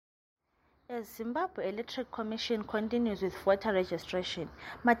As Zimbabwe Electoral Commission continues with voter registration,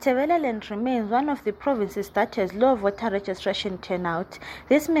 Matabeleland remains one of the provinces that has low voter registration turnout.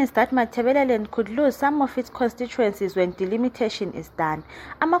 This means that Matabeleland could lose some of its constituencies when delimitation is done.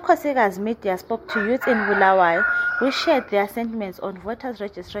 Amakhosikazi Media spoke to youth in Bulawayo who shared their sentiments on voters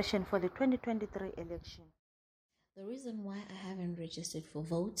registration for the 2023 election. The reason why I haven't registered for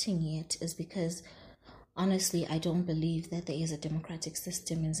voting yet is because honestly, I don't believe that there is a democratic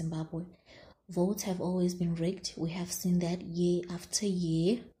system in Zimbabwe. Votes have always been rigged. We have seen that year after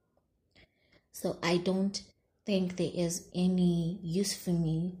year. So I don't think there is any use for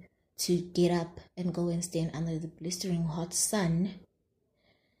me to get up and go and stand under the blistering hot sun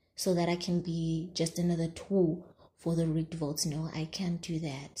so that I can be just another tool for the rigged votes. No, I can't do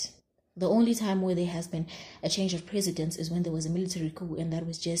that. The only time where there has been a change of presidents is when there was a military coup, and that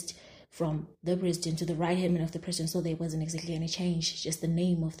was just from the president to the right-hand man of the president, so there wasn't exactly any change, just the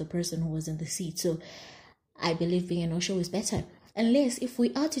name of the person who was in the seat. So I believe being a no-show is better. Unless if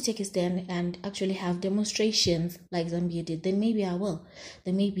we are to take a stand and actually have demonstrations like Zambia did, then maybe I will.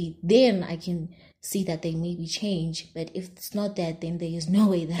 Then I can see that there may be change. But if it's not that, then there is no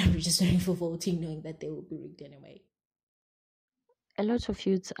way that I'm registering for voting knowing that they will be rigged anyway. A lot of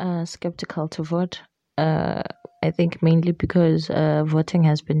youths are skeptical to vote. I think mainly because voting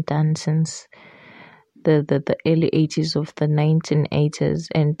has been done since the early 80s of the 1980s,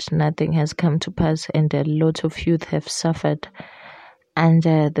 and nothing has come to pass, and a lot of youth have suffered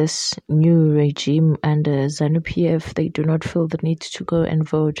under this new regime under ZANU-PF. They do not feel the need to go and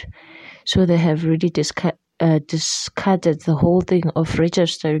vote, so they have really discarded the whole thing of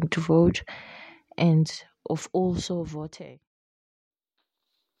registering to vote and of also voting.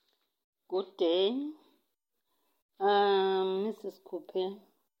 Good day. Mrs. Kupe,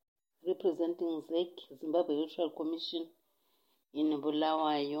 representing ZEC, Zimbabwe Electoral Commission in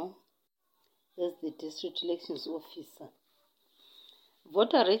Bulawayo, as the District Elections Officer.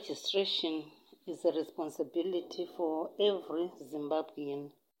 Voter registration is a responsibility for every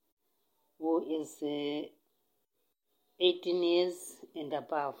Zimbabwean who is 18 years and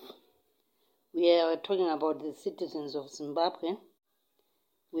above. We are talking about the citizens of Zimbabwe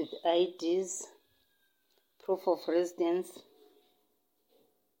with IDs, proof of residence,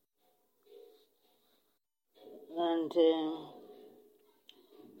 and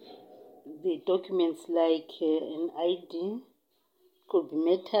the documents like an ID could be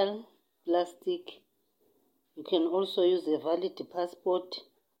metal, plastic. You can also use a valid passport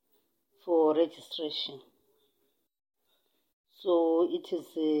for registration. So it is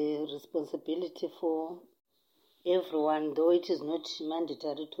a responsibility for everyone, though it is not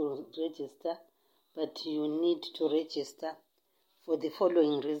mandatory to register, but you need to register for the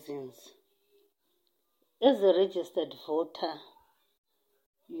following reasons. As a registered voter,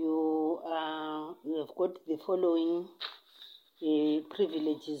 you have got the following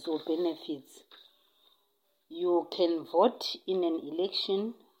privileges or benefits. You can vote in an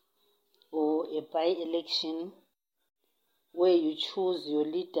election or a by-election where you choose your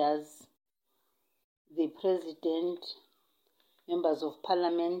leaders, the president, members of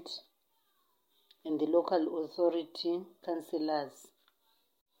parliament, and the local authority councillors.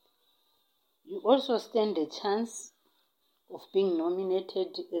 You also stand a chance of being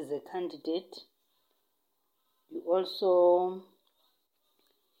nominated as a candidate. You also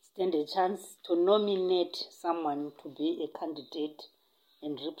stand a chance to nominate someone to be a candidate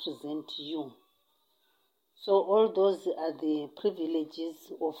and represent you. So all those are the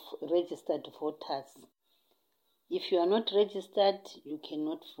privileges of registered voters. If you are not registered, you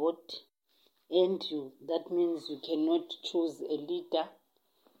cannot vote, and that means you cannot choose a leader.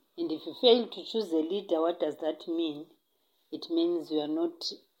 And if you fail to choose a leader, what does that mean? It means you are not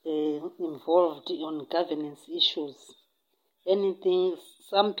involved on governance issues. Anything,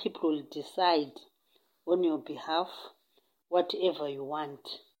 some people will decide on your behalf whatever you want.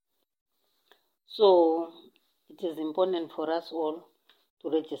 So it is important for us all to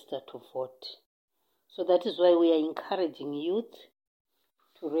register to vote. So that is why we are encouraging youth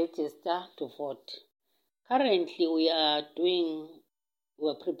to register to vote. Currently we are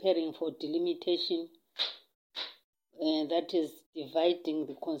preparing for delimitation, that is dividing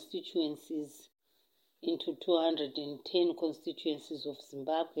the constituencies into 210 constituencies of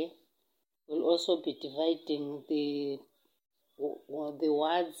Zimbabwe. We'll also be dividing the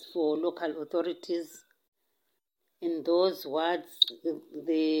wards for local authorities. In those wards,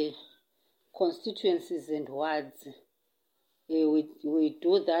 the constituencies and wards, we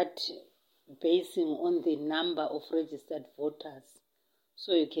do that basing on the number of registered voters.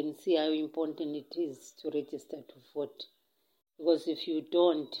 So you can see how important it is to register to vote. Because if you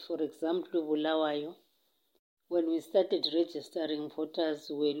don't, for example, Bulawayo, when we started registering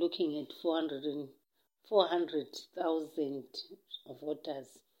voters, we were looking at 400,000 voters.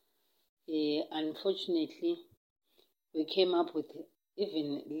 Unfortunately, we came up with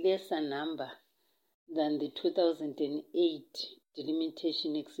even lesser number than the 2008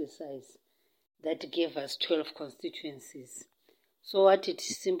 delimitation exercise that gave us 12 constituencies. So what it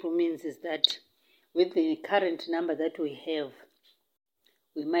simply means is that with the current number that we have,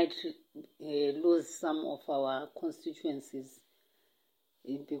 we might lose some of our constituencies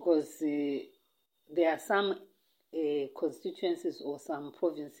because there are some constituencies or some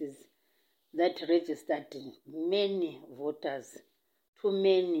provinces that registered many voters, too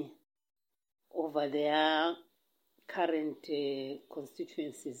many over their current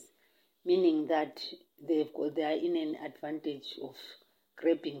constituencies, meaning that they are in an advantage of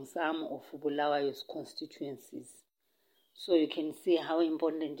grabbing some of Bulawayo's constituencies. So you can see how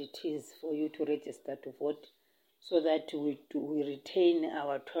important it is for you to register to vote so that we retain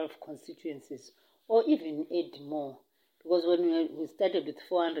our 12 constituencies or even add more. Because when we started with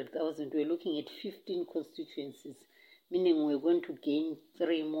 400,000, we were looking at 15 constituencies, meaning we're going to gain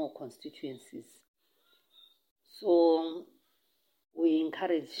 3 more constituencies. So we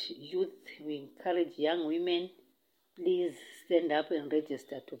encourage youth, we encourage young women, please stand up and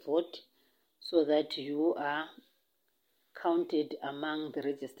register to vote so that you are counted among the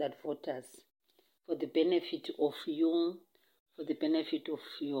registered voters for the benefit of you, for the benefit of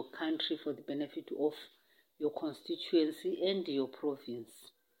your country, for the benefit of your constituency and your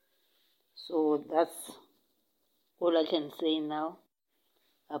province. So that's all I can say now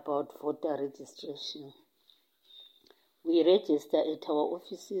about voter registration. We register at our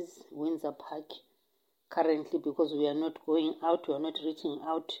offices, Windsor Park, currently because we are not going out, we are not reaching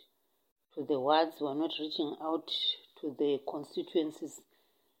out to the wards, we are not reaching out to the constituencies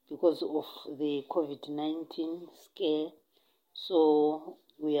because of the COVID-19 scare. So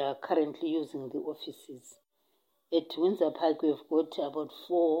we are currently using the offices. At Windsor Park, we've got about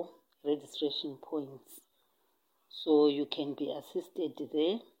 4 registration points. So you can be assisted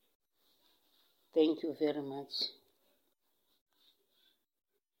there. Thank you very much.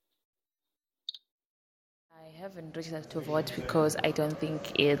 I haven't registered to vote because I don't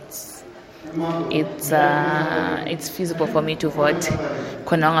think it's feasible for me to vote.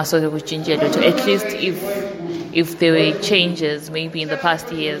 At least if there were changes, maybe in the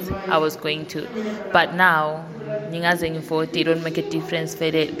past years, I was going to. But now, vote, they don't make a difference.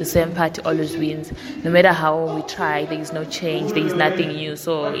 The same party always wins. No matter how we try, there is no change, there is nothing new.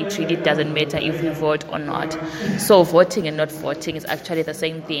 So it really doesn't matter if we vote or not. So voting and not voting is actually the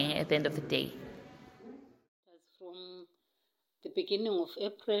same thing at the end of the day. From the beginning of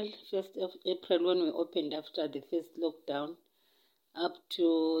April, 1st of April, when we opened after the first lockdown, up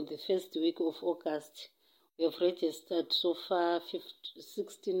to the first week of August, we have registered so far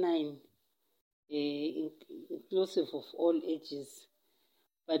 69, inclusive of all ages.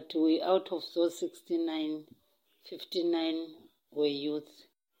 But we, out of those 69, 59 were youth.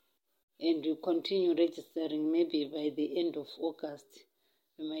 And we continue registering. Maybe by the end of August,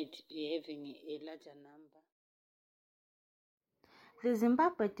 we might be having a larger number. The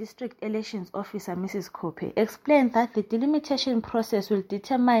Zimbabwe District Elections Officer, Mrs. Kope, explained that the delimitation process will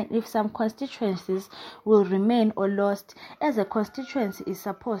determine if some constituencies will remain or lost, as a constituency is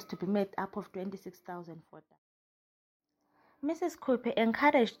supposed to be made up of 26,000 voters. Mrs. Kope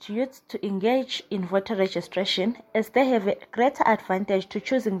encouraged youths to engage in voter registration as they have a greater advantage to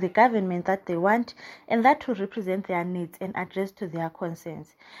choosing the government that they want and that will represent their needs and address to their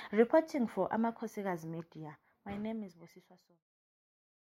concerns. Reporting for Amakosiga's Media, my name is Bosiswa So.